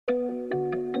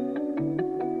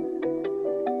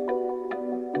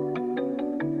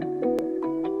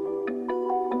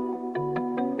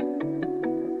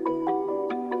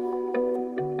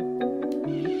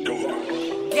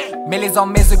Millions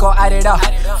on millions, go add it up.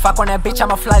 Fuck on that bitch,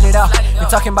 I'ma flood it up. You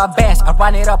talking about bands, I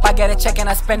run it up. I get a check and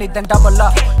I spend it, then double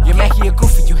up. You make it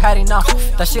goofy, you had enough.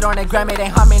 That shit on the gram, it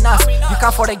ain't humming us. You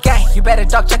come for the gang, you better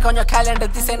duck, check on your calendar.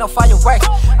 This ain't no fireworks.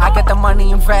 I get the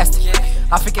money invested.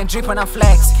 I freaking drip when I'm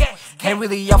flex. Ain't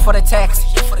really up for the text.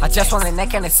 I just want the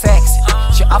neck and the sex.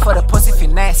 She offer the pussy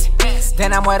finesse.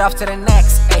 Then I'm right off to the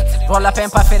next. Ay, roll up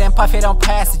and puff it, don't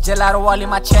pass it. Gelato all in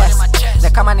my chest. They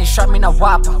come and they shot me na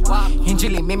wapa.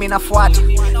 Injili mimi na fuata.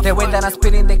 The way that I'm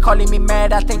spitting, they calling me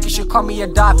mad. I think you should call me a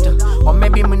doctor. Or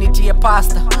maybe muniti a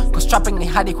pasta. Cause trapping ni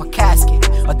hadi kwa casket.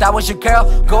 But that was your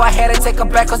girl, go ahead and take her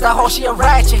back. Cause that hoe she a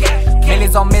ratchet.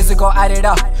 Millions on millions, go add it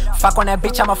up. Fuck on that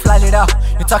bitch, I'ma flood it up.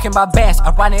 You talking about bands,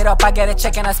 I run it up. I get a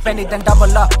check and I spend it, then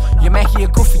double up. You make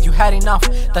it goofy, you had enough.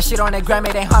 That shit on the gram,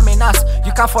 it ain't humming us.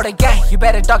 You come for the gang, you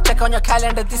better duck, check on your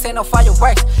calendar. This ain't no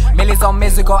fireworks. Millions on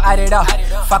millions, go add it up.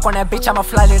 Fuck on that bitch, I'ma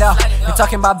flood it up. You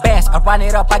talking about bands, I run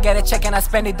it up. I get a check and I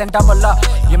spend it, then double up.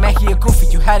 You make it goofy,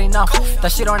 you had enough.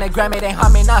 That shit on the gram, it ain't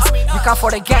humming us. You come for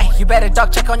the gang, you better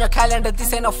duck, check on your calendar.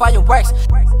 This ain't no fireworks.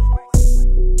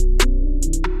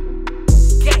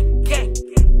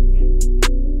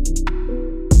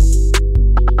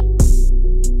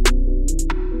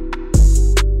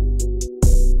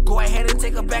 Go ahead and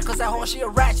take her back, cause that hoe she a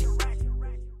ratchet.